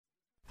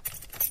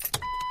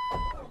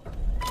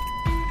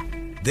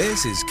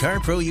This is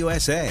CarPro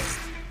USA,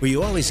 where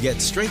you always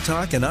get straight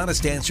talk and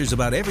honest answers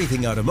about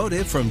everything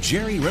automotive from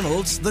Jerry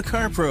Reynolds, the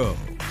CarPro.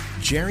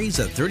 Jerry's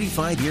a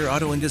 35-year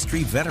auto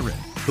industry veteran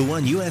who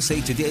won USA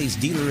Today's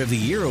Dealer of the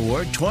Year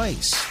award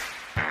twice.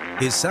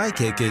 His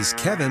sidekick is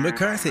Kevin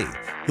McCarthy,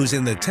 who's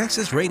in the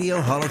Texas Radio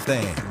Hall of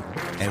Fame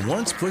and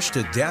once pushed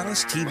a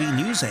Dallas TV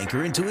news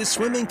anchor into his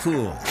swimming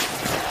pool.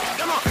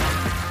 Come on.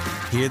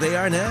 Here they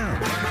are now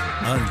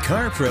on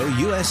CarPro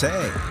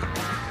USA.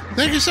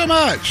 Thank you so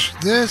much.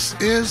 This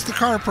is the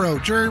Car Pro.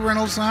 Jerry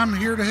Reynolds. I'm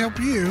here to help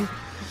you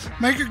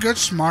make a good,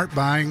 smart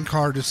buying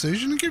car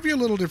decision and give you a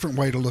little different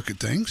way to look at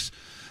things,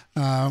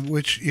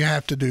 which you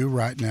have to do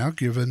right now,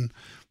 given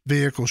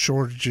vehicle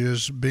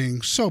shortages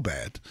being so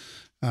bad.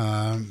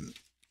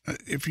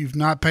 If you've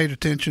not paid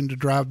attention to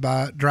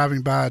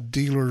driving by a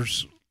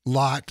dealer's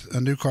lot,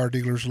 a new car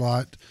dealer's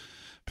lot,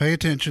 pay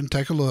attention,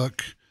 take a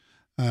look.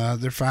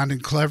 They're finding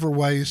clever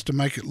ways to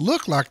make it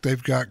look like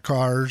they've got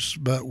cars,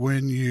 but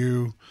when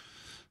you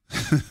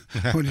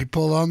when you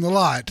pull on the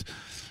lot,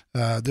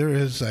 there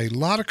is a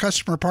lot of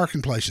customer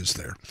parking places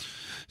there.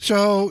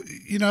 So,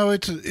 you know,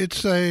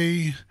 it's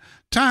a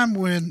time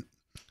when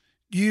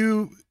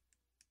you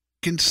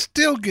can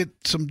still get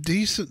some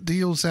decent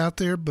deals out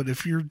there, but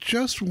if you're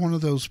just one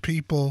of those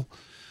people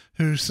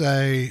who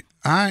say,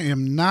 I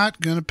am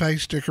not going to pay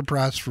sticker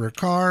price for a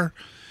car,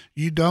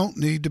 you don't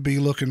need to be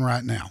looking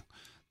right now.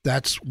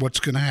 That's what's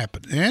going to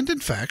happen. And in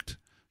fact,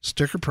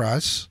 sticker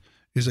price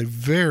is a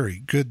very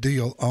good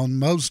deal on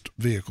most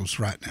vehicles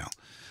right now.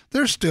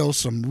 There's still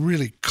some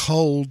really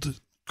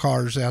cold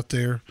cars out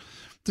there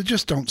that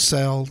just don't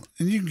sell,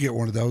 and you can get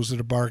one of those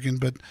at a bargain,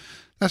 but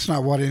that's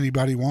not what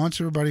anybody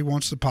wants. Everybody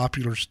wants the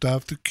popular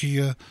stuff, the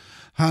Kia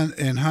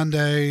and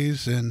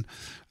Hyundais and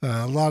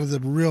a lot of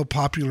the real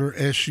popular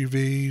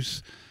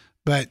SUVs.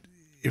 But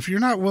if you're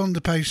not willing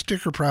to pay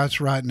sticker price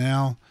right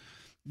now,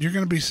 you're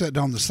going to be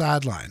sitting on the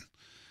sideline.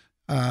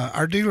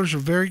 Our dealers are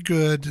very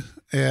good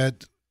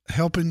at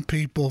helping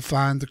people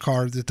find the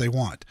car that they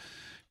want.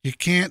 You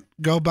can't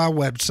go by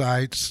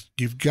websites.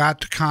 You've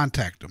got to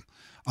contact them.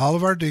 All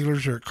of our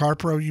dealers are at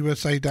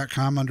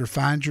carprousa.com under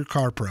Find Your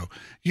Car Pro.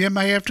 You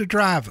may have to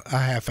drive a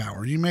half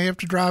hour. You may have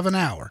to drive an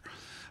hour.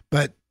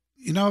 But,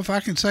 you know, if I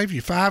can save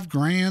you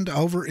 $5,000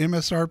 over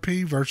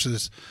MSRP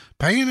versus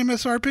paying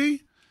MSRP,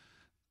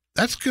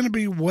 that's going to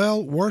be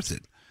well worth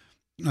it.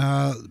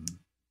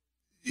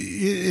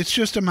 It's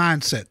just a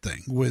mindset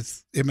thing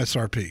with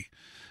MSRP.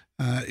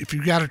 If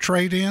you've got a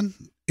trade-in,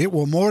 it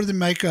will more than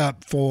make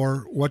up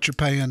for what you're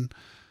paying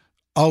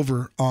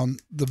over on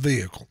the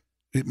vehicle.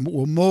 It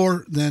will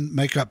more than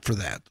make up for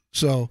that.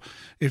 So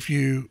if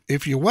you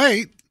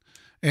wait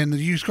and the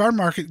used car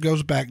market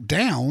goes back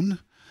down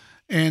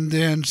and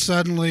then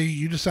suddenly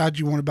you decide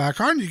you want to buy a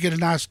car and you get a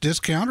nice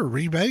discount or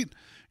rebate,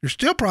 you're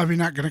still probably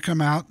not going to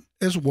come out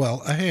as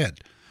well ahead.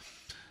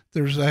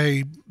 There's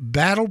a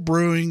battle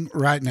brewing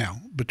right now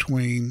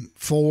between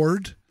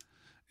Ford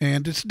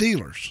and its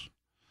dealers.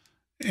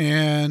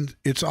 And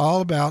it's all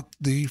about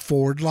the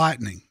Ford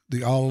Lightning,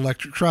 the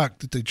all-electric truck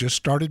that they just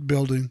started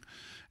building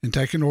and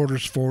taking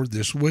orders for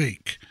this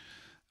week.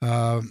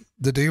 The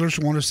dealers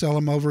want to sell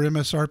them over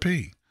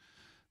MSRP.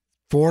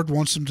 Ford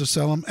wants them to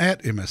sell them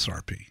at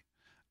MSRP.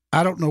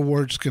 I don't know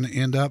where it's going to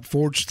end up.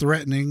 Ford's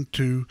threatening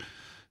to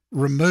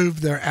remove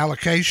their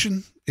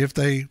allocation if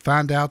they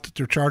find out that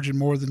they're charging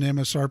more than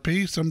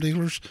MSRP. Some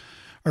dealers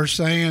are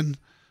saying,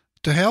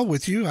 to hell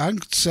with you. I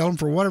can sell them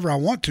for whatever I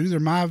want to. They're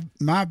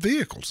my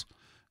vehicles.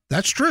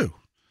 That's true.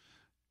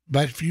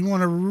 But if you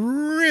want to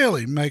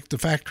really make the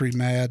factory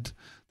mad,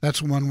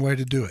 that's one way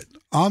to do it.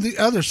 On the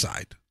other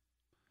side,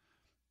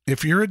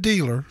 if you're a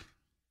dealer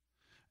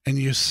and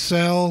you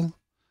sell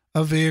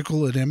a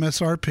vehicle at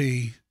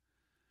MSRP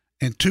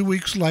and 2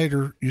 weeks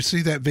later you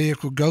see that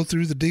vehicle go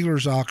through the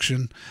dealer's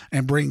auction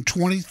and bring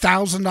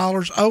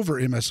 $20,000 over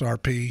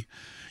MSRP,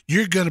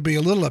 you're going to be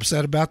a little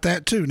upset about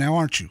that too, now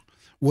aren't you?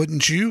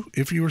 Wouldn't you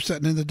if you were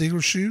sitting in the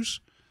dealer's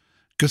shoes?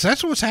 Because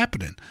that's what's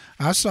happening.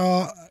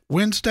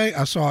 Wednesday,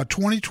 I saw a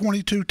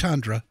 2022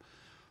 Tundra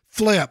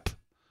flip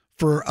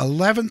for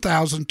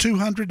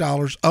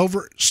 $11,200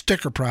 over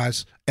sticker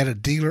price at a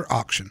dealer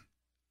auction.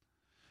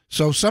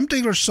 So some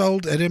dealers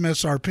sold at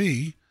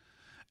MSRP,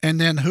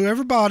 and then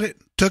whoever bought it,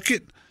 took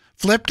it,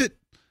 flipped it,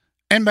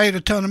 and made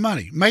a ton of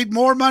money. Made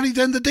more money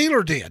than the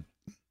dealer did.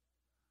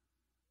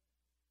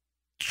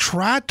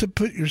 Try to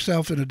put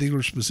yourself in a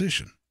dealer's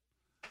position.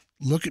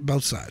 Look at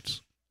both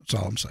sides. That's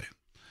all I'm saying.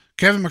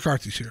 Kevin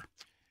McCarthy's here.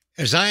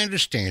 As I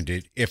understand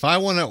it, if I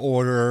want to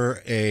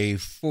order a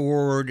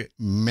Ford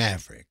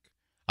Maverick,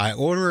 I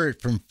order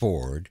it from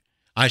Ford.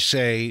 I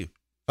say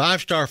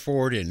 5-Star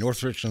Ford in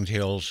North Richland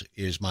Hills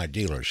is my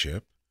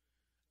dealership.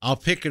 I'll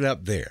pick it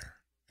up there,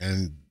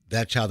 and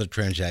that's how the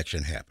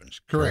transaction happens.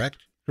 Correct?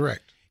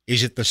 Correct.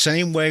 Is it the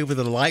same way with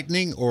the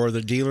Lightning, or are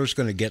the dealers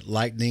going to get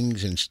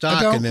Lightnings in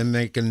stock and then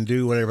they can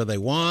do whatever they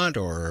want?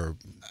 Or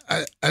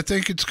I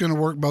think it's going to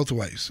work both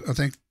ways. I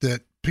think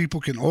that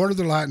people can order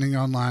the Lightning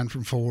online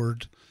from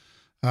Ford,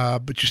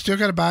 but you still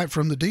got to buy it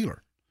from the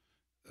dealer.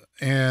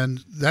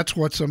 And that's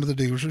what some of the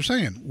dealers are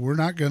saying. We're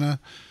not going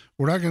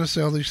we're not going to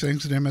sell these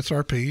things at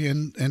MSRP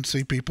and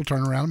see people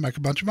turn around and make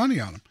a bunch of money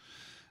on them.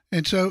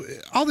 And so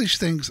all these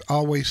things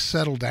always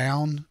settle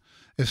down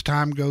as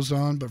time goes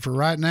on. But for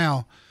right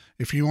now,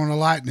 if you want a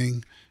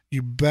Lightning,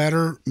 you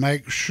better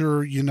make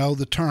sure you know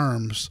the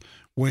terms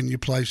when you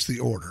place the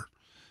order.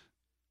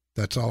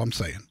 That's all I'm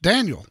saying.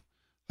 Daniel,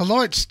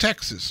 Helotes,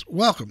 Texas.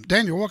 Welcome.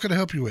 Daniel, what can I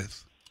help you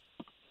with?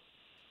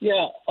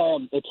 Yeah,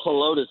 it's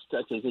Helotes,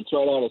 Texas. It's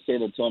right out of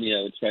San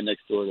Antonio. It's right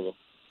next door to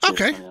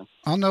Okay.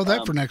 I'll know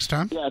that for next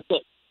time. Yeah,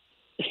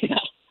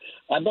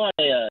 I bought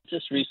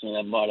just recently,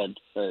 I bought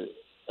a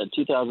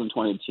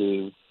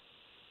 2022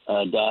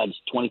 Dodge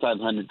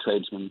 2500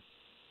 Tradesman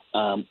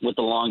with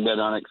the long bed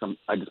on it.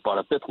 I just bought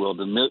a fifth wheel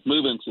to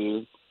move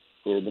into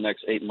for the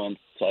next 8 months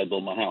until I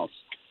build my house.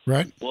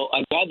 Right. Well,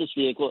 I drive this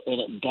vehicle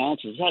and it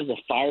bounces. It has the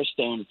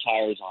Firestone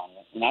tires on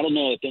it, and I don't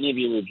know if any of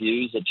your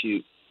reviews or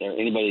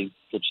anybody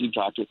that you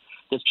talked to,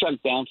 this truck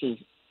bounces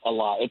a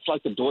lot. It's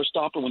like the door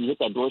stopper. When you hit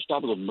that door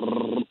stopper, it goes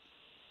brrr,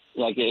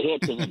 like it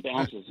hits and it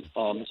bounces as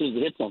soon as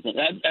it hits something.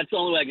 That's the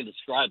only way I can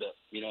describe it.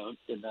 And,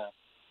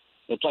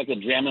 it's like a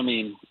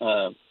Dramamine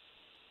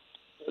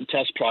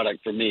test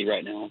product for me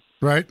right now.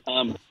 Right.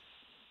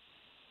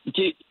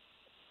 Is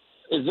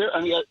there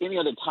any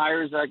other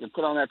tires that I can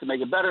put on that to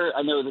make it better?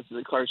 I know this is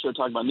a car show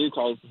talking about new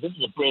cars. This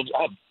is a bridge.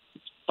 I have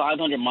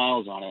 500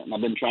 miles on it, and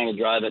I've been trying to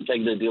drive it,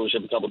 take it to the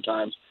dealership a couple of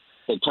times.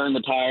 They turned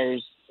the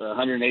tires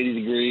 180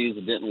 degrees.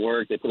 It didn't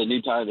work. They put a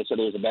new tire. They said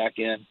it was a back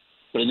end.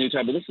 Put a new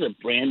tire. But this is a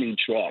brand new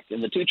truck,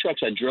 and the two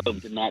trucks I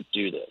drove did not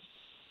do this.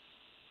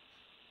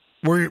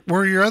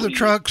 Were your other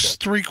trucks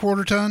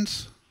 3/4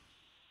 tons?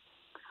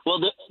 Well,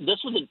 these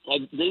were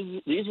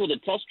the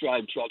test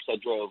drive trucks I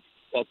drove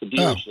at the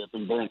dealership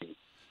in Bernie.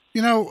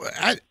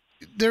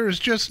 There is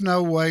just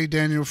no way,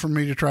 Daniel, for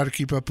me to try to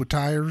keep up with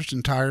tires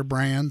and tire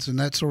brands and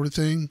that sort of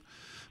thing.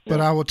 But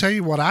I will tell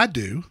you what I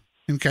do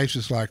in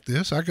cases like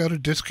this. I go to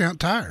Discount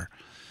Tire,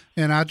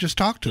 and I just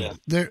talk to them.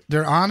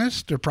 They're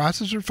honest. Their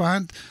prices are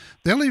fine.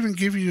 They'll even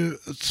give you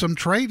some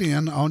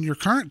trade-in on your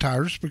current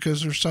tires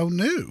because they're so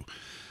new.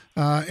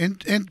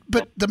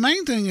 But the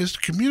main thing is to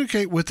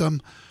communicate with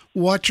them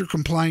what your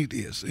complaint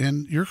is,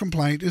 and your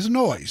complaint is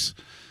noise.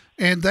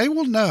 And they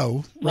will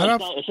know.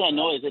 It's not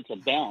noise. It's a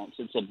bounce.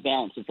 It's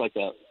like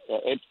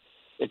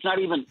it's not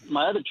even.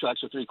 My other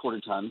trucks are 3/4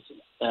 tons,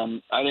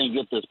 and I didn't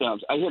get this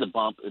bounce. I hit a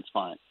bump. It's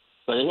fine,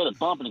 but I hit a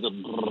bump and it goes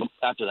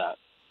after that.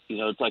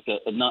 It's like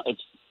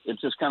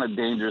it's just kind of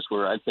dangerous.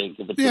 Where I think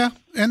if it's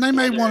and they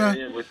may want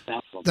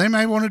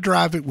to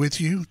drive it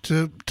with you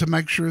to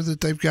make sure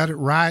that they've got it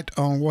right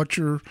on what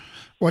your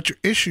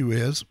issue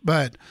is.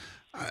 But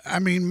I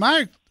mean,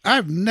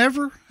 I've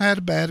never had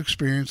a bad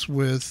experience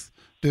with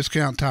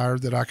Discount Tire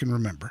that I can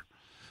remember.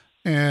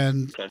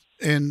 And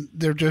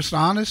they're just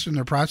honest and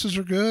their prices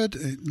are good.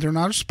 They're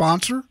not a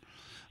sponsor.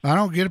 I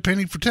don't get a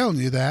penny for telling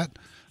you that.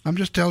 I'm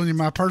just telling you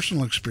my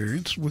personal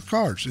experience with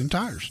cars and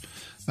tires.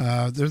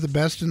 They're the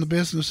best in the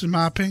business, in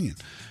my opinion.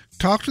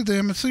 Talk to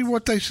them and see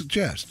what they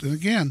suggest. And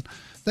again,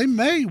 they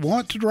may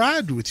want to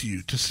ride with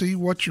you to see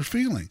what you're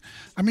feeling.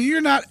 I mean,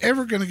 you're not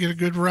ever going to get a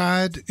good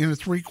ride in a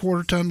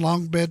 3/4 ton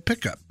long bed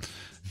pickup.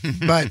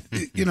 But,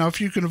 if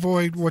you can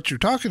avoid what you're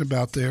talking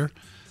about there,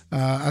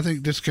 I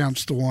think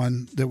Discount's the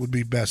one that would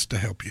be best to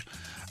help you.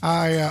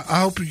 I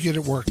hope you get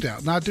it worked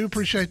out. And I do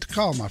appreciate the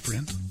call, my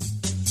friend.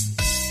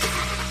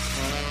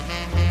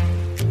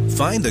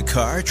 Find the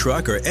car,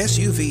 truck, or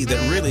SUV that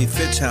really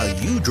fits how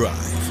you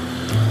drive.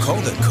 Call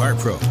the Car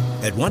Pro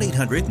at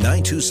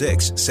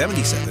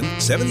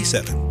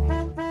 1-800-926-7777.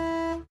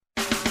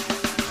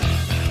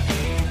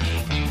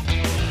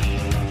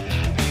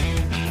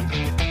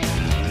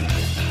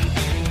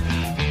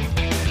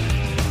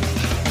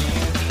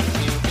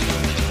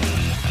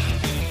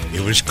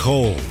 It was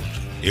cold.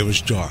 It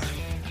was dark.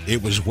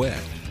 It was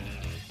wet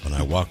when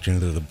I walked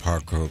into the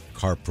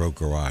Car Pro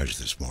garage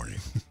this morning.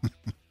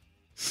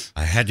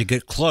 I had to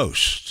get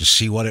close to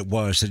see what it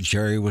was that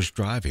Jerry was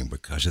driving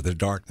because of the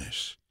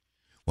darkness.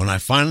 When I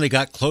finally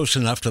got close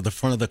enough to the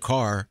front of the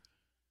car,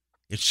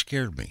 it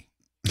scared me.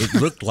 It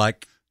looked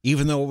like,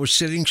 even though it was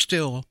sitting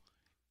still,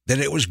 that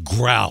it was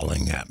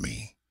growling at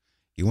me.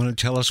 You want to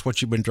tell us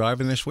what you've been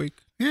driving this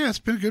week? Yeah, it's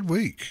been a good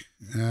week.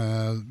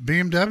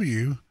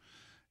 BMW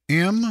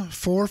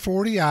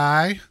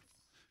M440i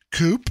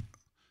Coupe,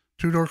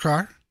 2-door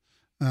car,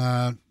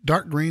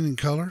 dark green in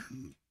color,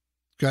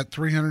 got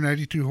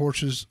 382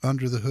 horses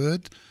under the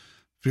hood,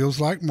 feels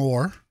like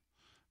more,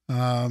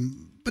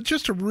 but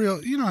just a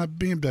real,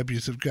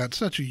 BMWs have got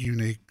such a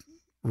unique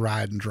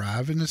ride and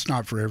drive, and it's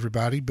not for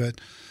everybody, but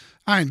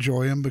I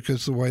enjoy them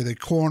because the way they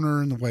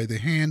corner and the way they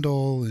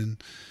handle and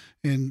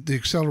the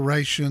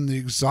acceleration, the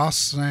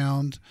exhaust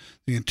sound,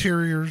 the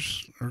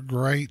interiors are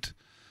great.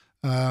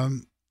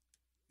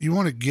 You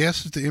want to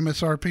guess at the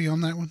MSRP on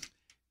that one?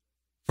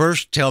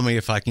 First, tell me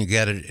if I can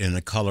get it in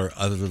a color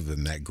other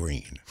than that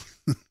green.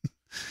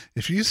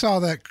 If you saw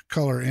that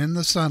color in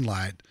the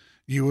sunlight,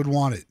 you would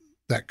want it,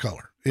 that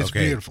color. It's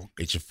beautiful.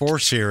 It's a 4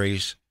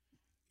 Series.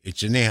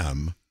 It's an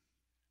M.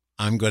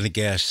 I'm going to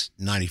guess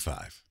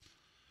 95.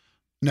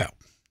 No,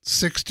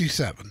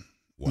 67.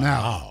 Wow.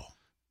 Now,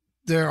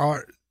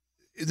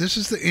 this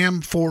is the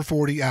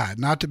M440i,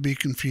 not to be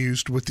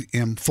confused with the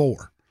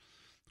M4,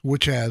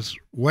 which has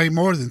way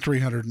more than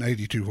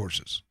 382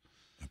 horses.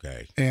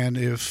 Okay. And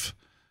if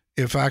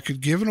I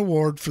could give an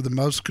award for the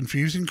most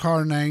confusing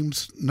car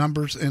names,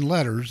 numbers, and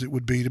letters, it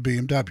would be to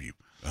BMW.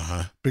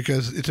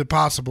 Because it's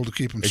impossible to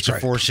keep them straight.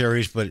 It's a 4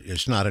 Series, but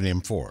it's not an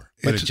M4.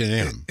 But it's an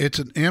M. It's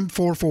an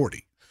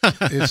M440.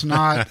 It's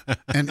not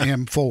an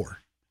M4.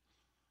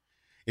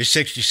 Is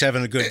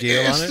 67 a good deal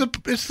on it?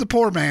 It's the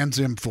poor man's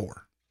M4.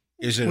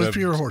 Is it with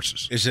fewer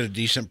horses? Is it a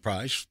decent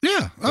price?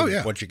 Yeah. Oh,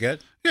 yeah. What you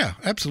get? Yeah,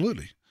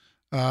 absolutely.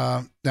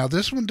 Now,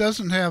 this one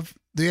doesn't have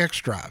the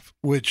X-Drive,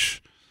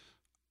 which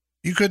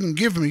you couldn't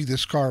give me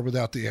this car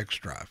without the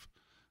X-Drive,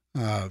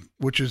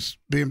 which is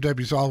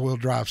BMW's all-wheel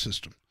drive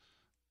system.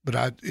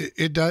 But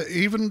it does,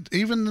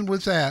 even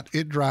with that,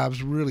 it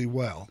drives really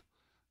well.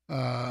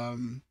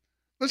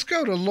 Let's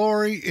go to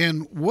Lori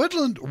in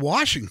Woodland,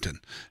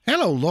 Washington.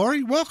 Hello,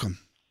 Lori. Welcome.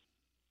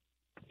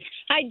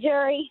 Hi,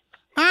 Jerry.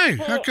 Hi.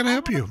 How can I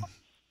help you?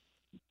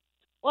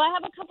 Well, I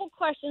have a couple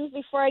questions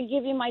before I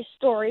give you my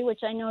story,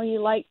 which I know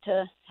you like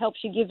to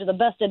helps you give you the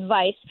best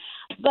advice.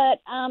 But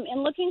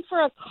in looking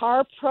for a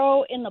Car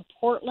Pro in the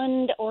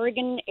Portland,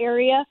 Oregon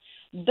area,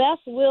 Beth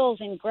Wills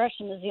in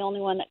Gresham is the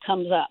only one that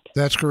comes up.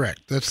 That's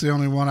correct. That's the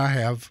only one I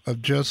have. I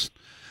just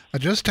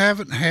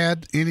haven't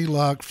had any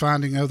luck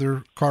finding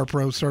other Car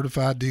Pro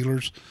certified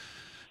dealers.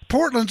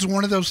 Portland's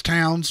one of those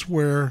towns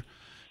where,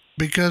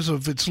 because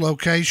of its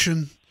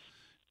location,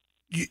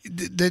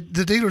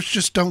 the dealers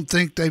just don't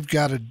think they've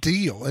got a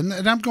deal.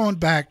 And I'm going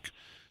back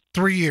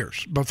 3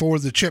 years before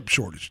the chip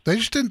shortage. They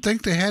just didn't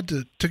think they had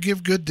to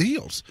give good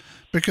deals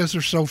because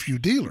there's so few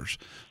dealers.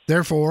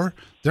 Therefore,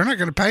 they're not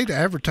going to pay to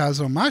advertise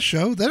on my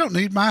show. They don't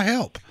need my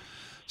help.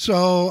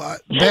 So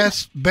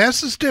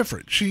Bess is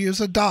different. She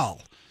is a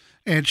doll,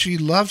 and she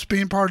loves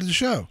being part of the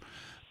show.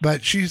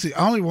 But she's the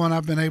only one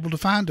I've been able to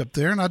find up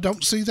there, and I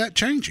don't see that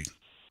changing.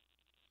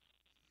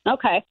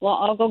 Okay, well,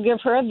 I'll go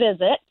give her a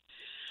visit.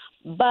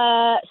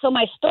 But so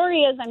my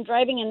story is I'm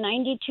driving a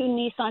 92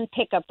 Nissan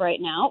pickup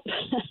right now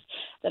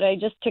that I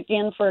just took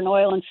in for an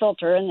oil and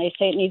filter, and they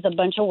say it needs a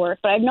bunch of work.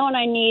 But I've known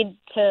I need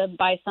to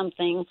buy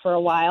something for a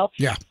while.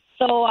 Yeah.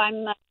 So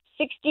I'm a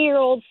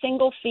 60-year-old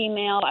single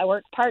female. I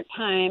work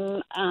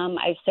part-time.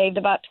 I've saved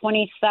about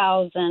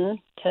 $20,000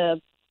 to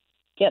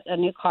get a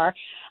new car.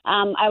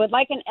 I would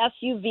like an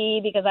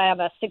SUV because I have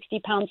a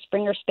 60-pound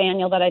Springer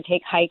Spaniel that I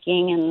take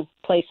hiking and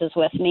places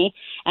with me,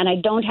 and I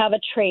don't have a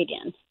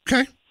trade-in.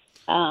 Okay.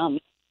 I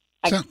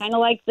kind of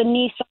like the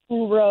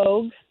Nissan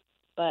Rogue,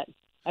 but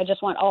I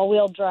just want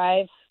all-wheel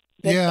drive,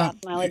 good gas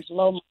mileage,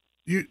 low.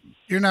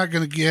 You're not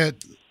going to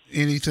get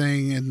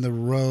anything in the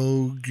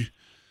Rogue,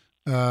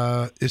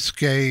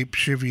 Escape,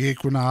 Chevy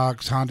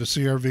Equinox, Honda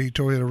CR-V,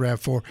 Toyota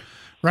RAV4.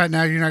 Right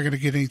now, you're not going to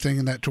get anything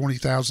in that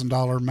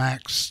 $20,000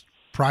 max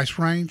price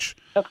range.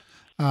 Okay.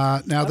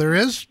 Now, there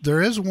is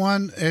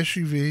one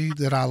SUV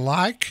that I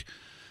like,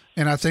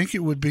 and I think it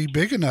would be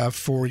big enough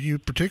for you,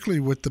 particularly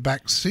with the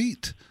back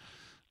seat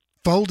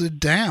folded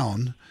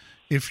down.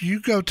 If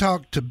you go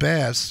talk to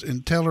Bess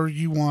and tell her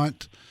you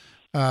want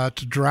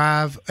to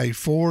drive a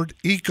Ford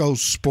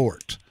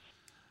EcoSport,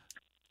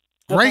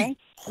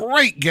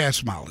 great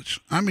gas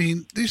mileage. I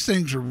mean, these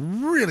things are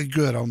really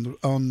good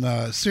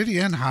on city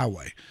and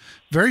highway.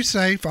 Very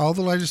safe, all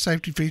the latest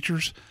safety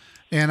features,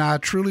 and I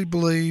truly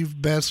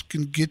believe Bess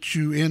can get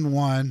you in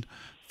one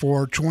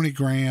for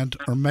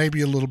 $20,000 or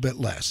maybe a little bit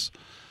less.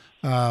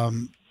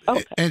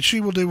 Okay. And she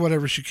will do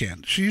whatever she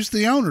can. She's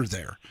the owner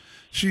there.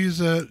 She's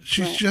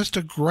just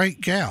a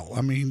great gal.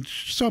 I mean,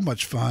 so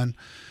much fun,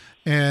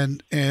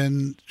 and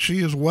she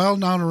is well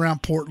known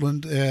around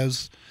Portland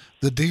as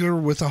the dealer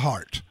with a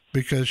heart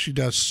because she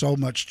does so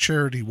much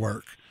charity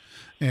work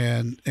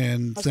and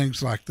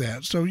things like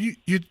that. So you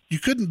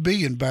couldn't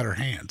be in better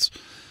hands.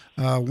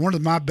 One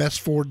of my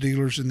best Ford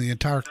dealers in the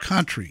entire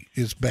country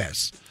is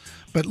Bess.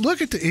 But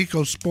look at the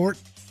EcoSport.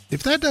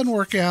 If that doesn't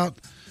work out,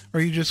 or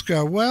you just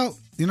go, well,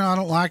 I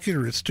don't like it,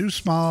 or it's too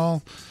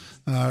small,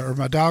 or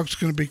my dog's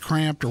going to be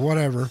cramped or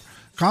whatever,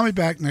 call me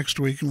back next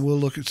week and we'll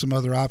look at some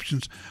other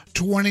options.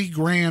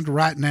 $20,000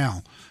 right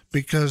now,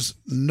 because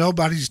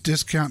nobody's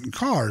discounting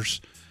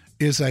cars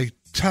is a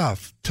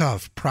tough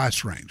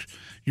price range.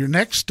 Your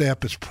next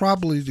step is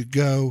probably to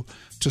go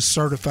to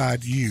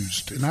certified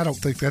used, and I don't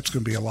think that's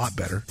going to be a lot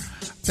better.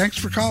 Thanks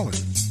for calling.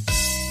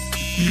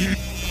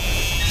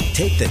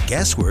 Take the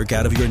guesswork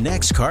out of your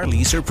next car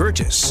lease or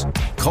purchase.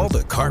 Call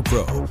the Car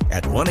Pro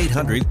at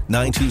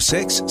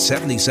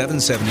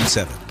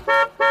 1-800-926-7777.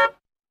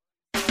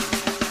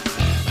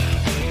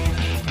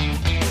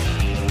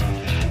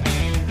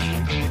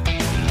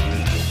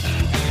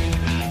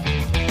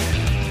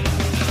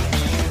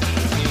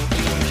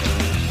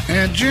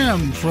 And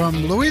Jim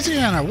from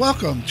Louisiana.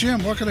 Welcome.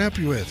 Jim, what can I help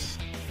you with?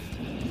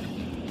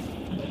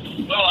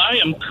 Well, I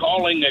am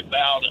calling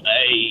about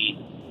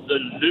the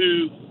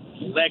new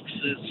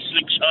Lexus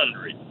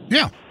 600.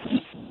 Yeah.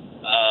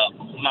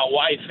 My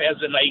wife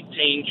has an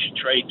 18. She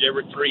trades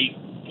every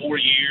 3-4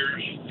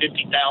 years,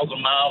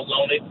 50,000 miles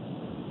on it.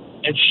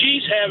 and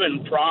she's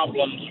having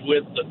problems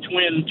with the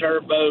twin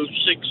turbo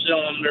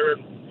 6-cylinder.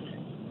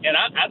 And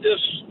I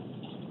just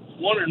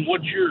wondering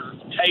what's your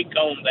take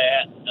on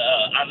that.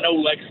 I know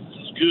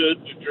Lexus is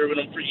good. We've driven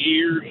them for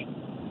years.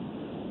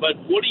 But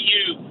what do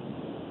you,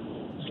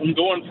 from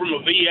going from a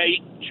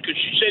V8, because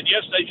she said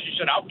yesterday, she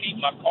said, I'll keep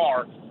my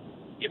car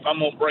if I'm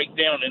going to break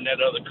down in that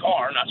other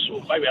car. And I said,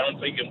 well, maybe I don't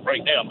think it'll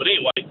break down. But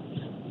anyway,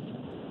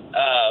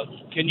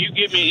 can you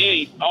give me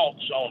any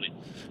thoughts on it?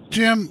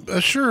 Jim,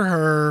 assure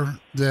her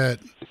that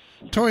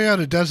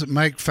Toyota doesn't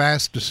make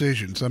fast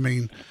decisions. I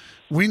mean,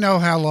 we know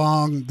how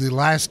long the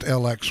last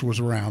LX was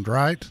around,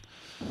 right?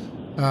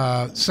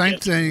 Same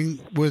thing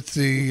with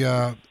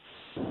the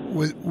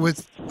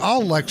with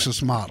all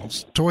Lexus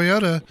models.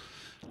 Toyota,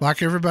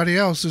 like everybody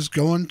else, is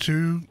going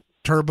to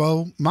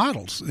turbo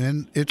models,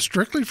 and it's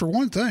strictly for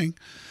one thing: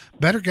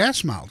 better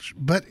gas mileage.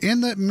 But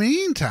in the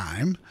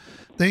meantime,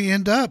 they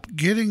end up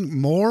getting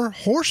more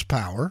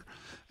horsepower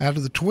out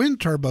of the twin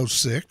turbo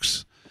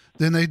 6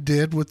 than they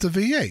did with the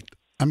V8.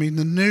 I mean,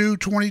 the new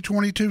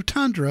 2022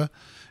 Tundra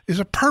is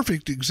a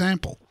perfect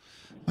example.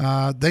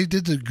 They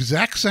did the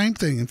exact same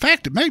thing. In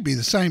fact, it may be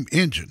the same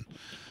engine.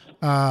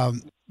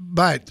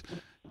 But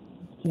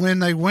when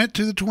they went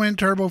to the twin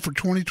turbo for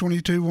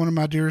 2022, one of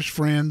my dearest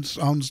friends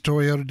owns a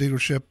Toyota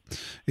dealership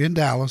in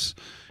Dallas.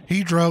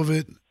 He drove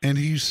it, and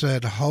he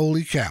said,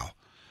 holy cow,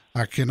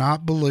 I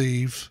cannot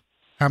believe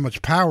how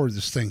much power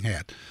this thing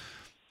had.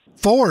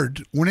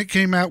 Ford, when it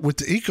came out with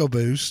the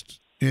EcoBoost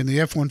in the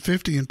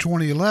F-150 in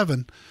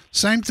 2011,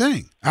 same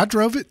thing. I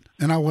drove it,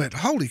 and I went,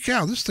 holy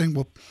cow, this thing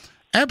will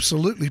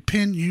absolutely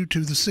pin you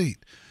to the seat.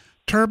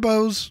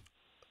 Turbos,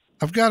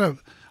 I've got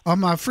on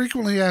my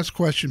frequently asked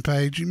question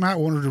page, you might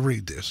want her to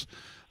read this.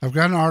 I've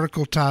got an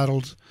article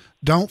titled,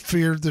 Don't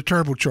Fear the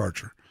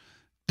Turbocharger.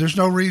 There's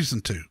no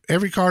reason to.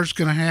 Every car is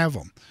going to have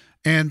them,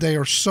 and they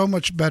are so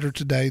much better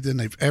today than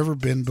they've ever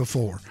been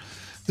before.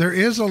 There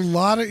is a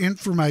lot of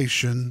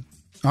information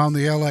on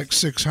the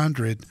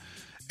LX600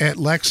 at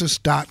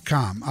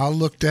Lexus.com. I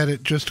looked at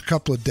it just a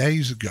couple of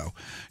days ago.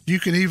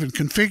 You can even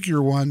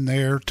configure one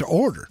there to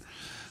order.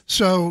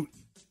 So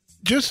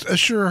just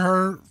assure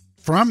her,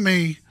 from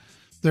me,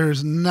 there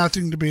is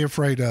nothing to be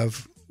afraid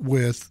of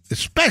with,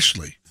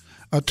 especially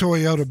a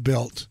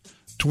Toyota-built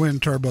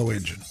twin-turbo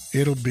engine.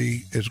 It'll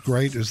be as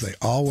great as they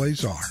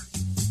always are.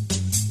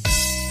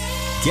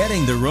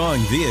 Getting the wrong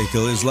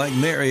vehicle is like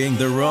marrying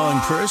the wrong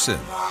person.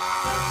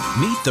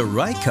 Meet the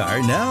right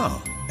car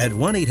now at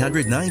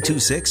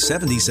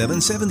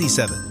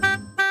 1-800-926-7777.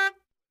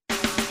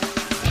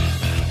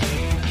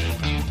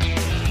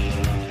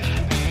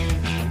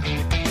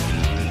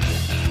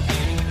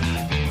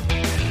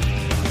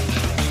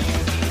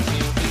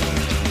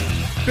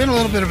 Been a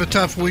little bit of a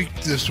tough week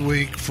this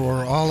week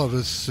for all of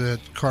us at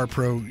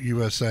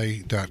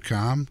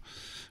CarProUSA.com.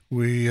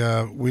 We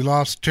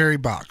lost Terry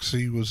Box.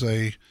 He was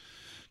a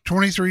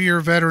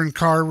 23-year veteran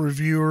car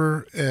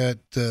reviewer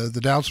at the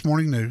Dallas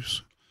Morning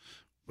News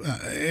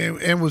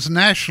and was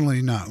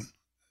nationally known.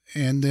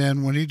 And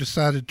then when he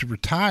decided to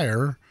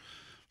retire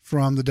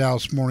from the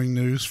Dallas Morning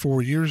News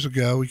 4 years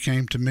ago, he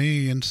came to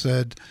me and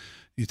said,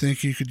 you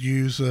think you could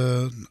use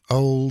an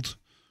old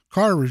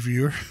car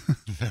reviewer?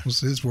 That was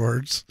his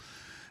words.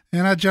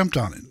 And I jumped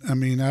on it. I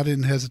mean, I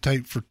didn't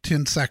hesitate for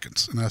 10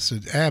 seconds. And I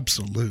said,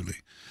 absolutely.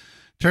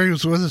 Terry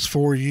was with us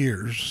 4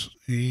 years.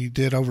 He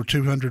did over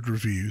 200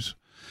 reviews.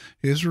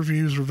 His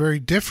reviews were very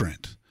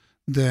different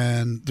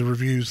than the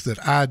reviews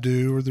that I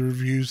do or the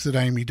reviews that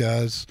Amy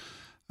does.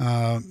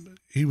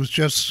 He was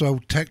just so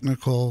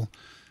technical.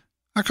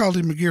 I called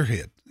him a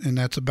gearhead, and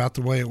that's about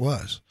the way it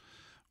was.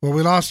 Well,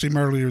 we lost him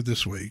earlier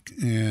this week,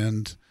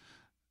 and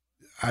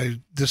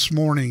this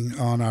morning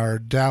on our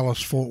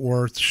Dallas-Fort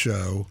Worth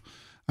show,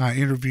 I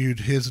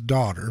interviewed his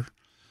daughter.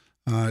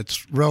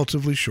 It's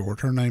relatively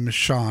short. Her name is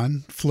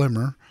Shawn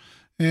Flimmer,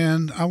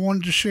 and I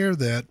wanted to share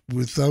that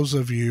with those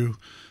of you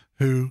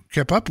who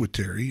kept up with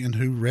Terry and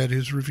who read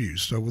his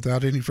reviews. So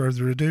without any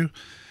further ado,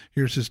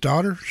 here's his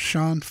daughter,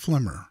 Shawn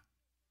Flimmer.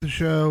 The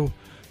show,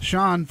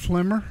 Shawn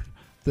Flimmer,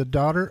 the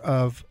daughter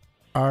of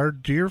our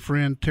dear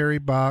friend Terry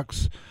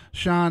Box.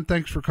 Shawn,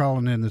 thanks for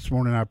calling in this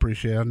morning. I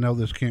appreciate it. I know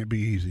this can't be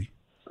easy.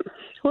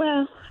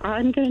 Well,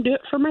 I'm going to do it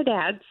for my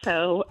dad,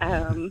 so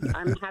I'm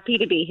happy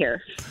to be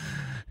here.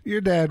 Your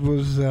dad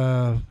was,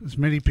 as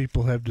many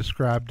people have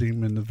described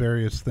him in the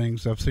various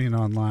things I've seen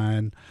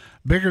online,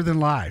 bigger than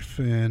life.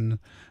 And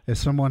as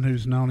someone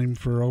who's known him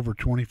for over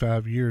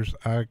 25 years,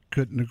 I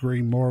couldn't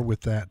agree more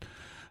with that.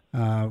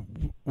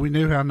 We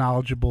knew how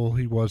knowledgeable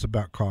he was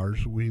about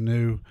cars. We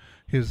knew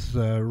his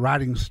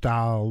writing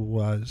style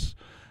was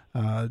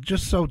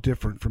just so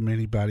different from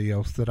anybody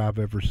else that I've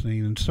ever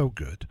seen, and so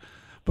good.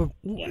 But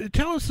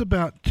tell us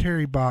about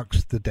Terry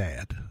Box, the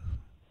dad.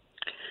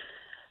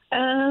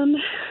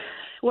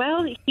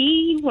 Well,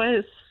 he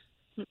was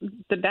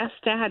the best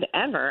dad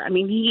ever. I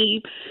mean,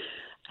 he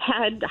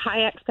had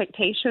high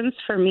expectations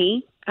for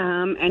me,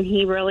 and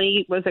he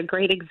really was a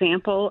great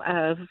example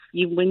of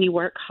when you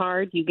work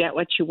hard, you get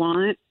what you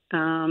want.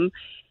 And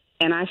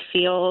and I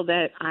feel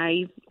that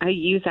I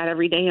use that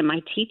every day in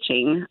my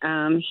teaching.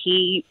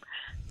 I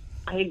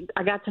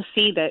got to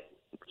see that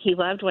he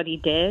loved what he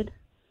did,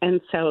 and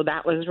so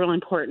that was real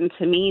important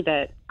to me,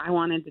 that I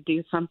wanted to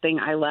do something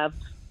I loved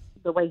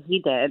the way he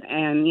did.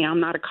 And, I'm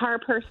not a car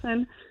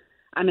person.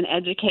 I'm an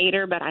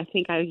educator, but I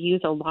think I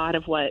use a lot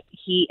of what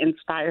he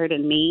inspired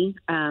in me,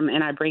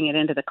 and I bring it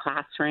into the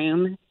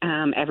classroom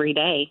every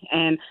day.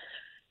 And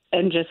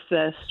just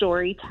the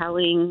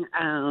storytelling,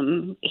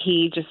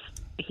 he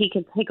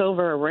could take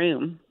over a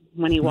room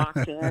when he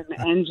walked in,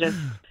 and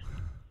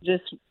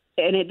just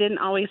and it didn't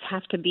always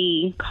have to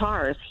be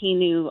cars. He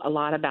knew a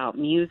lot about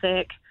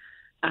music,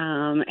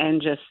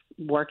 and just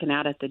working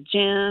out at the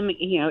gym,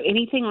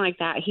 anything like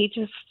that.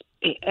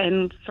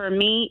 And for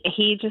me,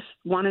 he just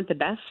wanted the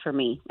best for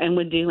me and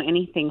would do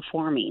anything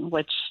for me,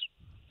 which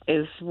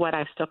is what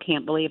I still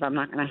can't believe I'm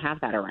not going to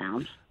have that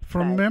around.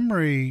 From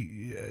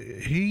memory,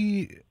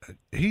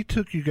 he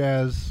took you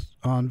guys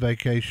on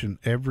vacation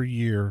every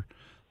year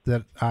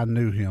that I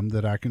knew him,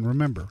 that I can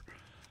remember.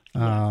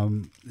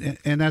 And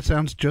that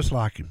sounds just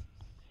like him.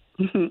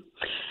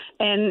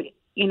 And,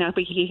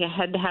 he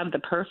had to have the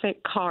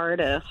perfect car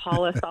to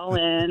haul us all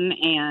in,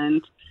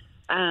 and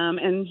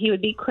he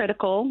would be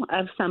critical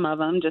of some of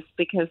them just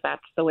because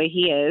that's the way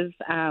he is.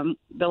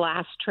 The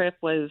last trip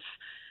was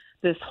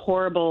this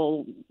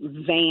horrible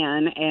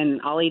van,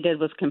 and all he did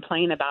was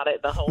complain about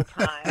it the whole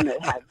time.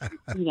 It had,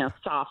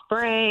 soft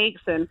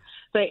brakes,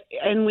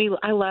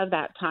 I love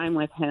that time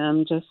with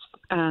him, just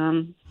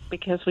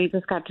because we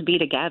just got to be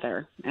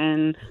together,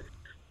 and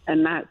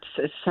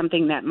that's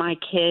something that my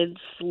kids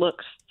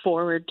look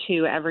forward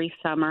to every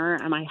summer.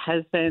 And my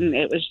husband,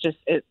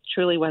 it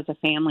truly was a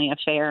family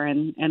affair,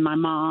 and my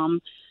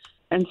mom,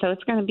 and so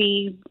it's going to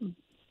be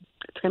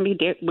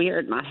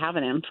weird not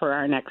having him for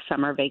our next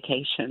summer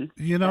vacation.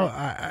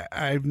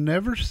 I've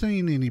never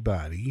seen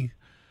anybody,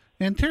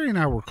 and Terry and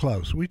I were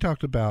close. We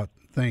talked about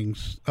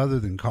things other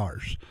than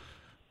cars,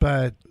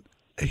 but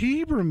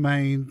he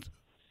remained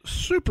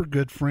super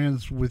good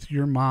friends with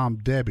your mom,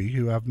 Debbie,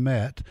 who I've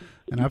met,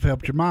 and I've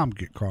helped your mom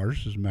get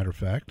cars, as a matter of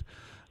fact.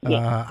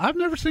 Yeah. I've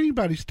never seen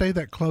anybody stay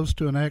that close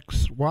to an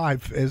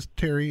ex-wife as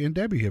Terry and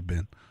Debbie have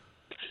been.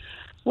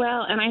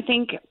 Well, and I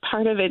think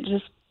part of it,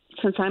 just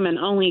since I'm an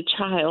only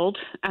child,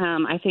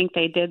 I think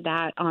they did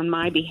that on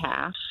my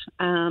behalf.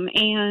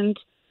 And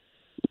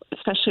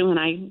especially when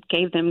I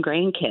gave them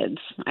grandkids,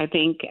 I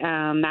think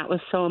that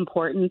was so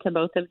important to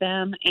both of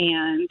them.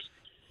 And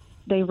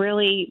they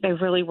really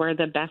were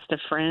the best of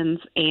friends.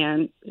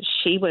 And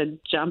she would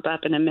jump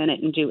up in a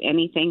minute and do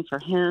anything for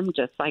him,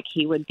 just like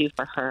he would do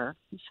for her.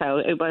 So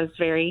it was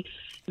very,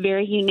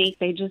 very unique.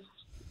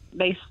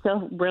 They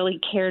still really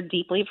cared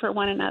deeply for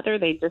one another.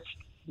 They just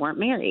weren't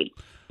married.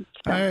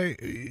 So.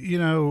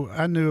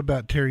 I knew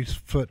about Terry's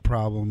foot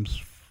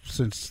problems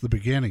since the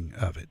beginning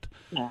of it.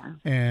 Yeah.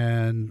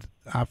 And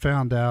I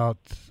found out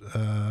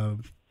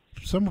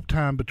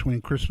sometime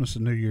between Christmas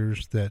and New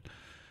Year's that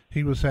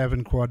he was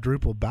having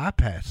quadruple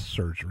bypass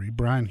surgery.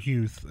 Brian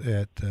Huth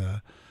at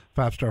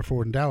Five Star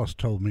Ford in Dallas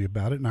told me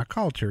about it, and I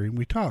called Terry and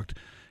we talked.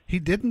 He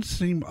didn't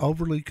seem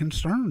overly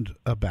concerned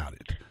about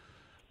it.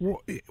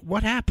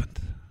 What happened?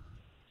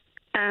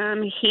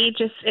 He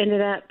just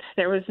ended up,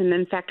 there was an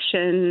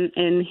infection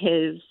in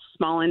his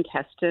small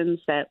intestines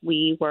that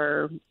we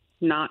weren't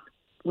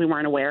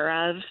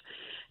aware of.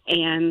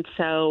 And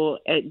so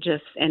it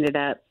just ended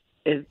up,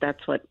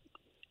 that's what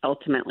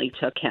ultimately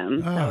took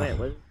him. Oh. So it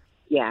was,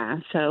 yeah.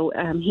 So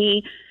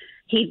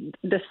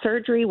the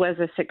surgery was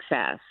a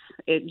success.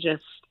 It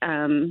just,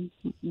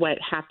 what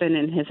happened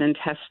in his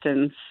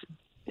intestines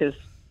is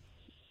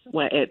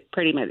what it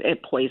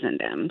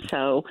poisoned him.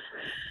 So,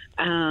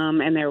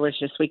 and there was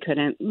just, we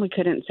couldn't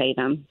save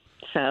him.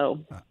 So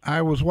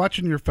I was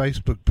watching your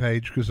Facebook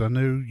page because I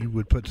knew you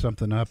would put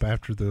something up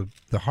after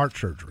the heart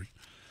surgery.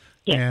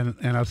 Yeah.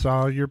 And I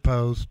saw your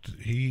post.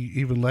 He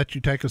even let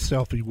you take a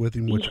selfie with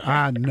him, which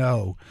I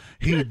know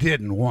he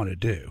didn't want to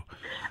do.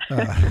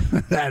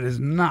 That is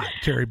not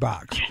Terry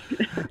Box.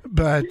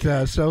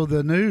 But so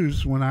the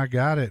news when I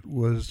got it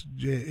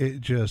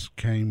just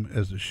came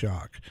as a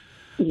shock.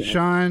 Yeah.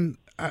 Sean,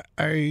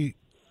 I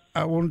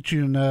want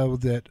you to know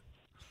that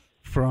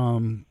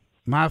from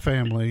my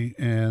family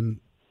and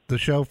the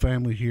show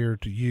family here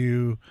to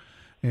you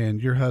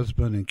and your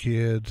husband and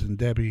kids and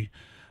Debbie,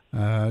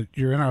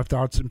 you're in our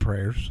thoughts and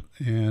prayers,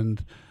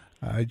 and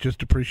I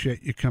just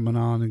appreciate you coming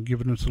on and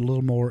giving us a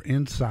little more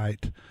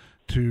insight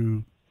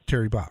to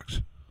Terry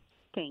Box.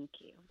 Thank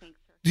you. Thanks,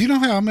 sir. Do you know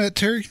how I met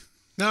Terry?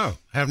 No,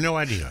 I have no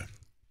idea.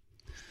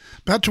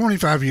 About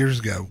 25 years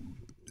ago,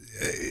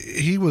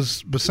 he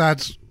was,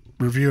 besides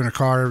reviewing a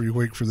car every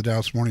week for the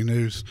Dallas Morning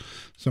News,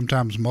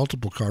 sometimes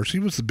multiple cars, he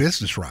was the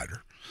business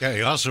writer. Yeah,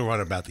 he also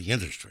wrote about the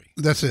industry.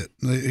 That's it.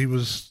 He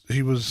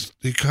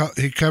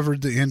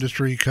covered the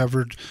industry. He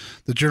covered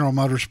the General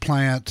Motors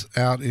plant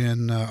out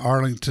in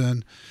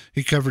Arlington.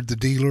 He covered the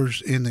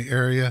dealers in the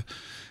area.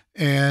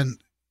 And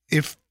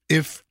if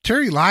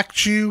Terry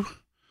liked you,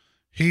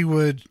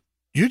 you'd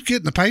get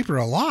in the paper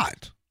a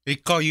lot. He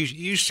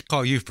used to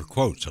call you for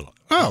quotes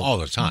all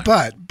the time.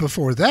 But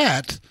before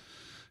that,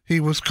 he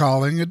was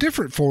calling a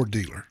different Ford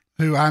dealer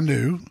who I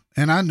knew,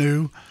 and I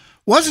knew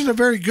wasn't a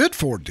very good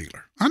Ford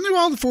dealer. I knew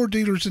all the Ford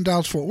dealers in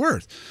Dallas-Fort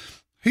Worth.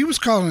 He was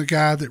calling a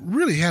guy that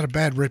really had a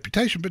bad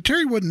reputation, but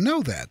Terry wouldn't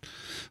know that.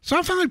 So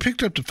I finally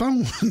picked up the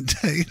phone one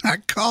day, and I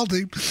called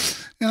him,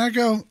 and I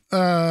go,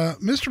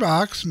 Mr.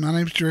 Box, my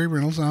name's Jerry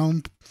Reynolds. I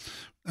own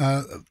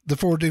the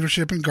Ford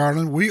dealership in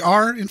Garland. We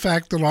are, in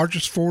fact, the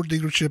largest Ford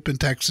dealership in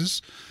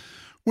Texas.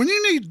 When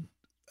you need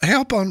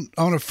help on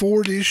a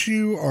Ford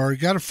issue or you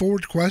got a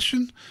Ford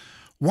question,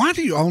 why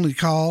do you only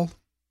call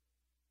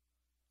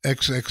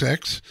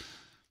XXX?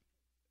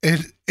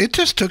 And it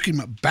just took him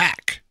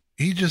aback.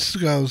 He just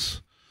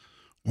goes,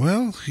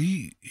 well,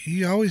 he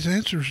always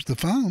answers the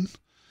phone.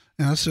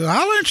 And I said,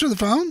 I'll answer the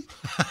phone.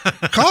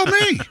 Call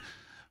me.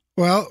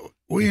 Well,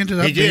 we ended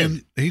up he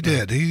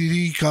did.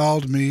 He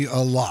called me a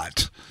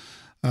lot.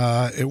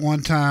 At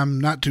one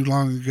time, not too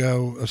long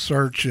ago, a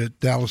search at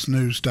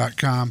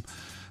dallasnews.com,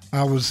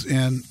 I was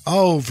in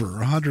over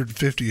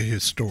 150 of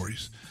his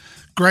stories.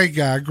 Great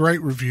guy,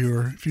 great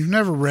reviewer. If you've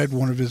never read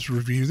one of his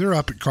reviews, they're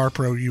up at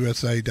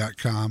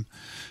carprousa.com.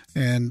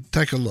 And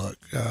take a look.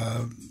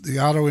 The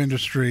auto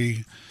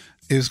industry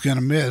is going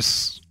to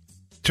miss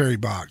Terry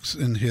Box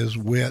and his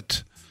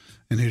wit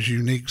and his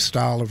unique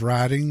style of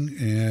writing,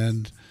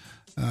 and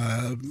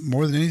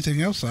more than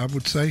anything else, I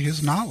would say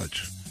his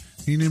knowledge.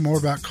 He knew more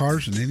about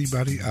cars than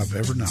anybody I've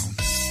ever known.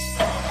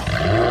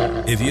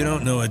 If you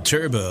don't know a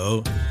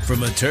turbo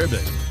from a turbine,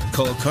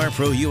 call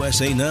CarPro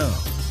USA now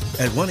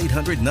at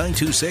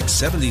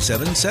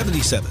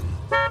 1-800-926-7777.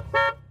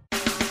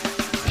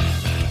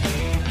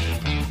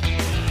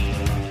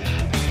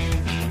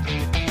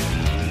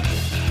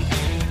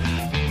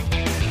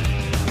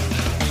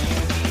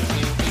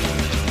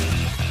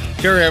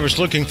 Terry, I was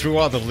looking through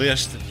all the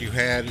lists that you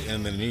had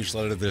in the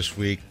newsletter this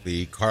week,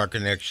 the Car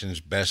Connections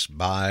Best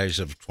Buys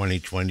of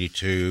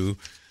 2022.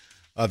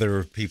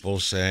 Other people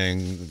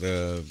saying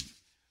who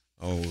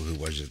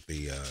was it?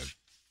 The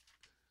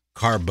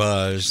Car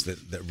Buzz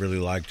that really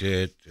liked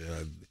it.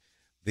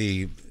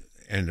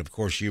 And of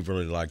course you've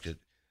really liked it.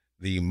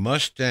 The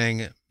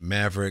Mustang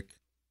Maverick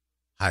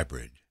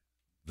Hybrid,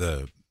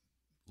 the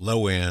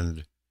low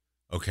end.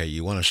 Okay,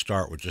 you want to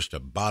start with just a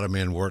bottom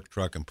end work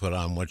truck and put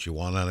on what you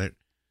want on it.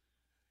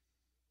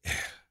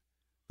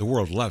 The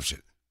world loves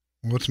it.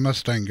 What's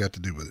Mustang got to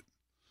do with it?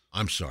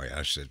 I'm sorry,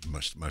 I said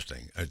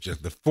Mustang.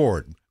 Just the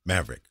Ford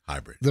Maverick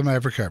Hybrid. The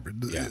Maverick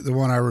Hybrid, the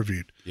one I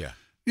reviewed. Yeah.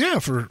 Yeah,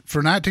 for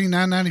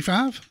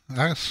 $19,995,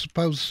 I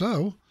suppose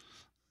so.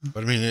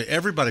 But I mean,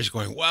 everybody's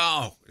going,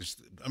 wow.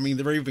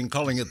 They're even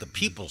calling it the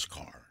people's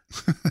car.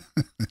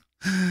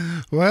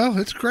 Well,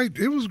 it's great.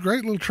 It was a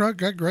great little truck,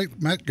 got great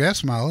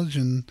gas mileage,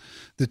 and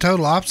the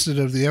total opposite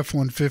of the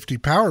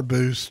F-150 Power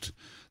Boost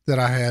that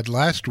I had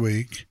last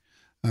week,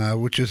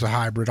 which is a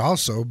hybrid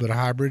also, but a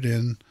hybrid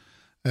in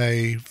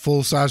a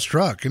full-size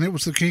truck. And it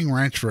was the King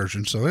Ranch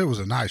version, so it was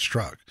a nice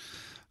truck.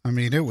 I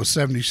mean, it was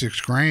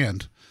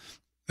 $76,000.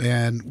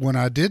 And when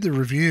I did the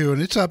review, and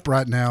it's up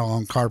right now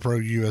on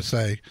CarPro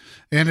USA,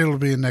 and it'll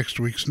be in next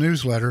week's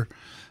newsletter,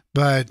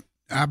 but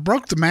I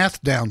broke the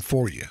math down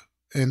for you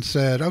and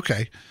said,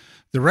 okay,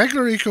 the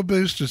regular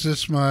EcoBoost is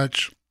this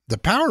much. The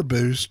Power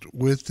Boost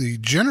with the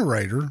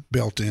generator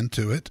built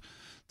into it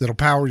that'll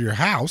power your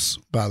house,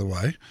 by the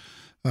way,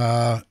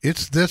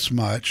 it's this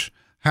much.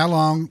 How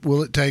long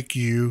will it take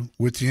you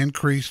with the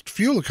increased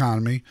fuel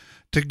economy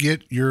to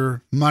get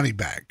your money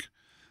back?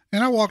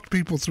 And I walked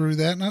people through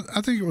that, and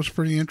I think it was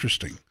pretty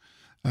interesting.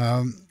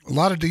 A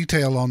lot of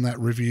detail on that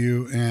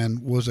review,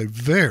 and was a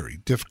very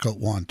difficult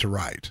one to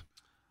write.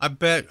 I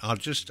bet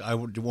I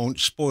won't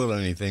spoil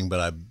anything, but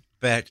I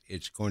bet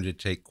it's going to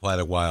take quite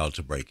a while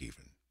to break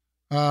even.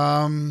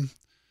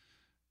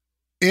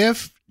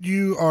 If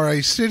you are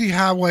a city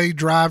highway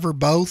driver,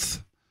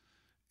 both,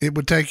 it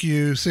would take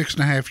you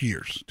 6.5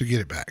 years to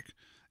get it back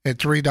at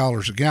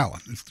 $3 a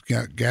gallon. If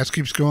the gas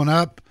keeps going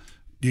up,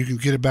 you can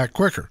get it back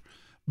quicker.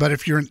 But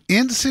if you're an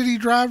in-city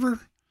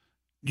driver,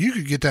 you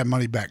could get that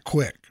money back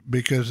quick,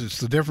 because it's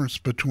the difference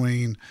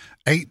between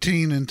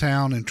 18 in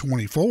town and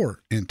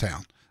 24 in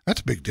town.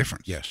 That's a big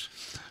difference. Yes.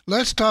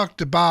 Let's talk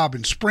to Bob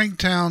in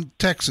Springtown,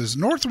 Texas,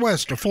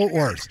 northwest of Fort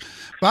Worth.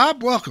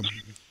 Bob, welcome.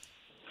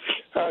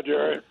 Hi,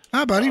 Jerry.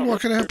 Hi, buddy.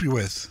 What can I help you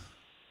with?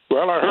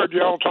 Well, I heard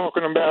y'all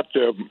talking about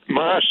the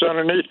mice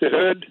underneath the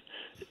hood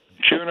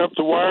chewing up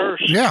the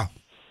wires. Yeah.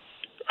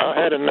 I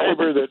had a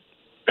neighbor that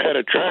had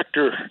a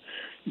tractor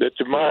that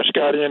the mice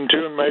got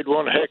into and made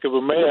one heck of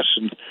a mess.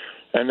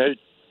 And they,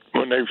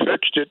 when they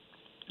fixed it,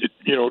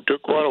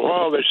 took quite a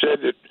while. They said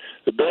that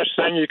the best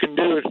thing you can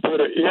do is put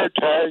an ear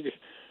tag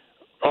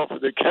off of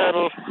the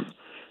cattle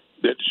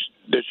that's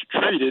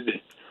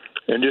treated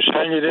and just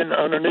hang it in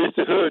underneath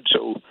the hood.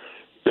 So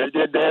they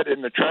did that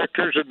in the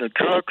tractors and the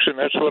trucks, and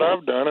that's what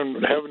I've done,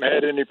 and haven't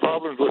had any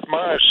problems with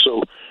mice.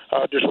 So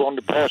I just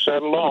wanted to pass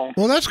that along.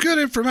 Well, that's good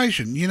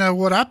information. You know,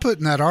 what I put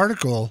in that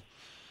article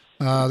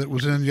that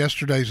was in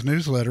yesterday's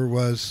newsletter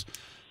was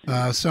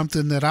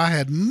something that I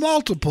had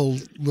multiple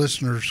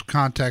listeners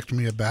contact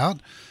me about,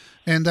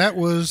 and that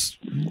was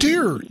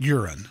deer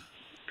urine.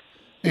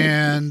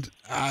 And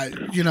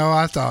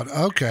I thought,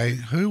 okay,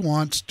 who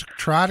wants to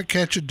try to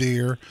catch a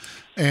deer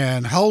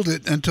and hold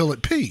it until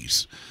it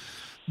pees?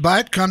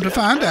 But come to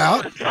find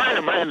out, they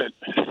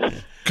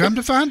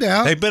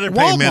better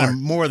pay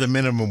more than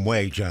minimum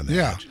wage on that.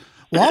 Yeah,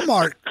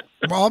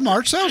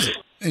 Walmart sells it,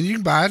 and you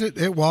can buy it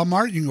at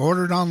Walmart. You can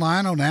order it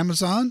online on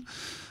Amazon.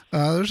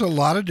 There's a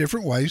lot of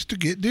different ways to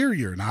get deer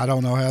urine. I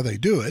don't know how they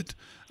do it.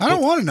 I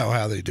don't want to know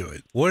how they do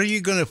it. What are you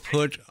going to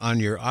put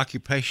on your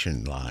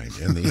occupation line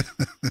in the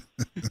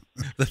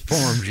the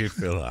forms you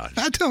fill out?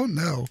 I don't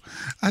know.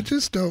 I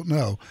just don't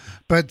know.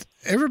 But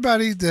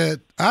everybody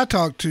that I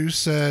talked to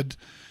said,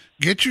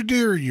 get your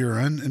deer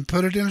urine and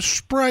put it in a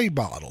spray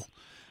bottle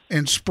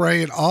and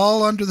spray it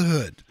all under the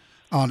hood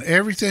on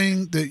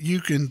everything that you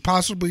can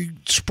possibly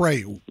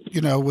spray,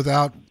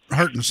 without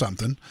hurting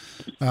something.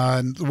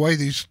 And the way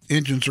these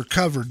engines are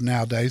covered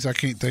nowadays, I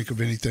can't think of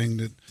anything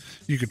that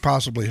you could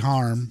possibly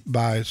harm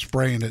by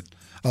spraying it,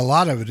 a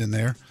lot of it in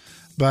there.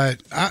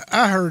 But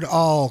I heard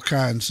all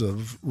kinds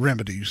of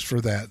remedies for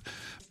that.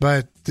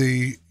 But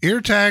the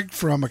ear tag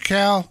from a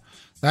cow,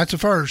 that's a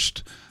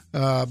first,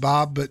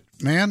 Bob. But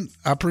man,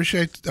 I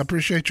appreciate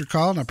your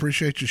call, and I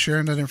appreciate you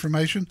sharing that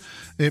information.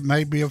 It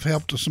may be of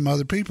help to some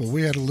other people.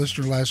 We had a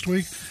listener last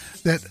week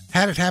that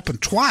had it happen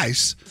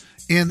twice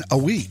in a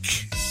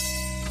week.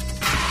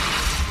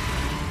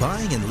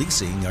 Buying and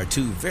leasing are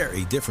two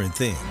very different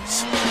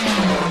things.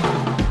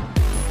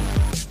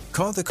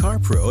 Call the Car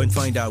Pro and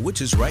find out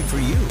which is right for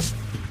you.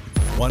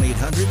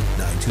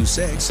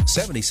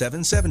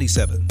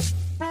 1-800-926-7777.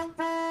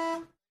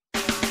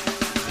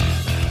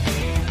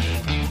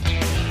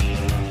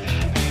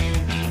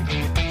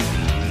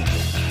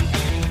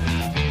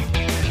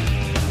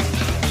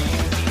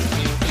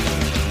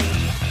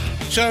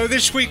 So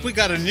this week we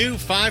got a new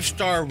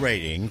 5-star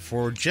rating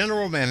for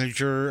General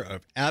Manager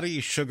of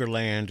Audi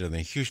Sugarland in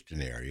the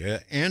Houston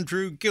area,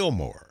 Andrew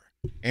Gilmore,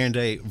 and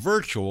a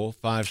virtual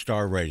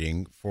 5-star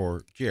rating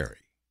for Jerry.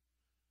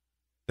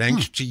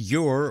 Thanks to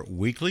your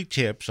weekly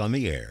tips on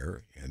the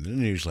air, in the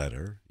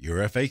newsletter, your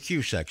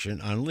FAQ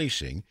section on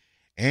leasing,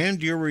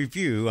 and your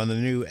review on the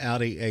new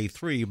Audi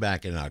A3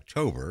 back in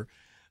October,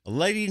 a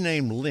lady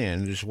named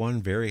Lynn is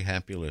one very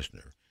happy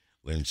listener.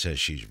 Lynn says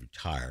she's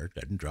retired,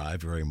 doesn't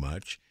drive very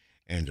much,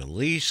 and a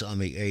lease on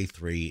the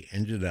A3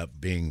 ended up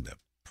being the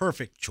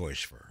perfect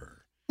choice for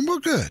her. Well,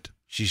 good.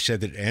 She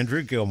said that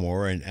Andrew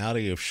Gilmore and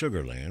Audi of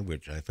Sugarland,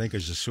 which I think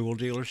is a Sewell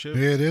dealership.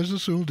 It is a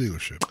Sewell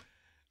dealership.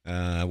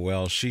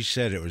 Well, she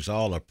said it was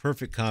all a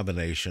perfect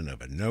combination of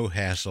a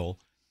no-hassle,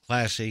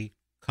 classy,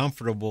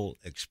 comfortable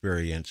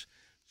experience.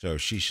 So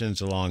she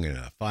sends along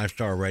a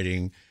 5-star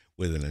rating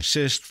with an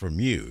assist from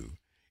you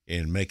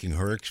in making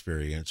her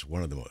experience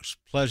one of the most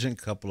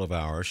pleasant couple of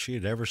hours she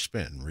had ever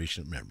spent in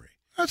recent memory.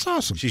 That's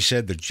awesome. She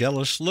said the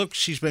jealous looks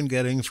she's been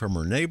getting from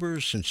her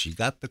neighbors since she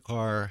got the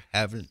car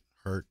haven't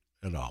hurt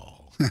at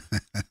all.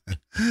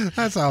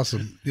 That's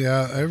awesome.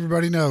 Yeah,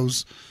 everybody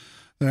knows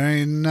there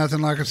ain't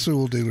nothing like a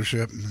Sewell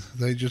dealership.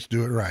 They just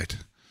do it right.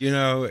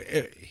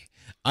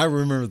 I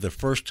remember the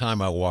first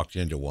time I walked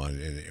into one,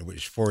 and it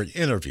was for an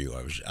interview.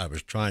 I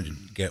was trying to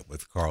get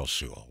with Carl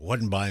Sewell. I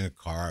wasn't buying a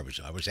car.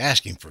 I was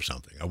asking for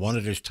something. I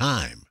wanted his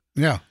time.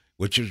 Yeah,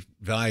 which is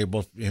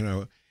valuable,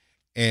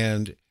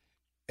 and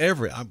I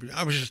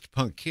was just a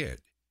punk kid,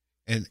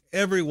 and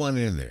everyone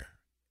in there,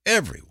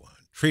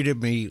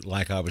 treated me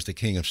like I was the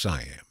king of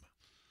Siam.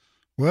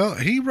 Well,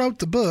 he wrote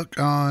the book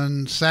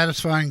on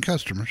satisfying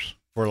customers.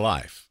 For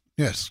life.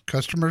 Yes,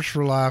 Customers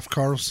for Life,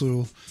 Carl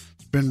Sewell.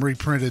 It's been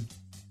reprinted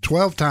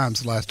 12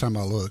 times the last time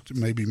I looked,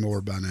 maybe more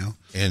by now.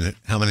 In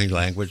how many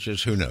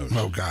languages? Who knows?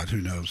 Oh, God,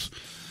 who knows?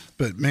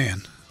 But,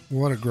 man,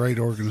 what a great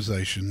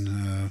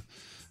organization.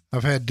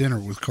 I've had dinner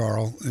with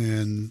Carl,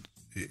 and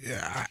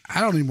I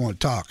don't even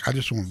want to talk. I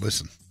just want to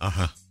listen.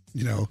 Uh-huh.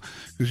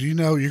 Because you're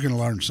going to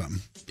learn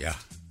something. Yeah.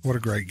 What a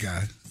great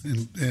guy.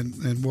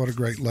 And what a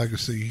great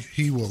legacy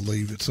he will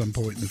leave at some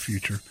point in the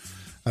future.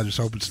 I just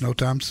hope it's no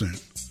time soon.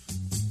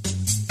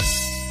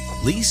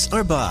 Lease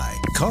or buy?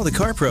 Call the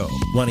Car Pro.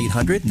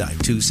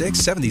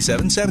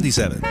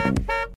 1-800-926-7777.